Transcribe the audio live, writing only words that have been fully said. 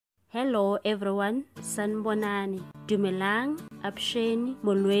Hello everyone, sanibonani, dumelang, absheni,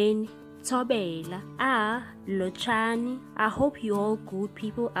 molweni, thobela, lochani. I hope you all good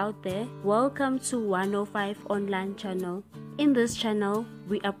people out there. Welcome to 105 online channel. In this channel,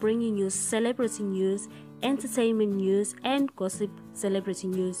 we are bringing you celebrity news, entertainment news and gossip celebrity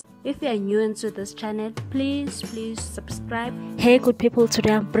news. If you are new into this channel, please subscribe. Hey good people,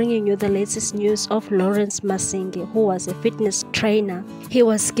 today I'm bringing you the latest news of Lawrence Masinge, who was a fitness trainer. He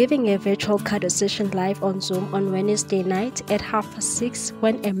was giving a virtual cardio session live on Zoom on Wednesday night at 6:30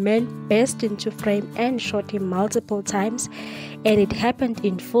 when a man burst into frame and shot him multiple times, and it happened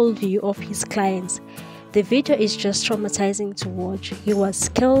in full view of his clients. The video is just traumatizing to watch. He was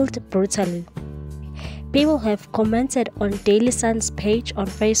killed brutally. People have commented on Daily Sun's page on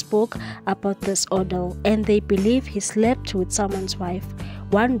Facebook about this ordeal, and they believe he slept with someone's wife.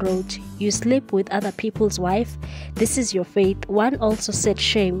 One wrote, "You sleep with other people's wife? This is your faith." One also said,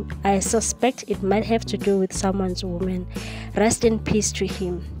 "Shame. I suspect it might have to do with someone's woman. Rest in peace to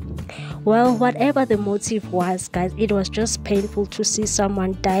him." Well, whatever the motive was, guys, it was just painful to see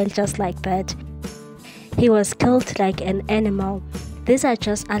someone die just like that. He was killed like an animal. These are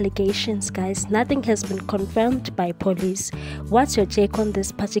just allegations, guys. Nothing has been confirmed by police. What's your take on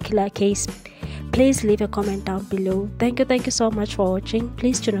this particular case? Please leave a comment down below. Thank you so much for watching.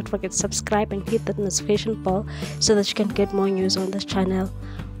 Please do not forget to subscribe and hit that notification bell so that you can get more news on this channel.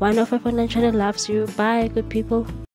 105 Online channel loves you. Bye, good people.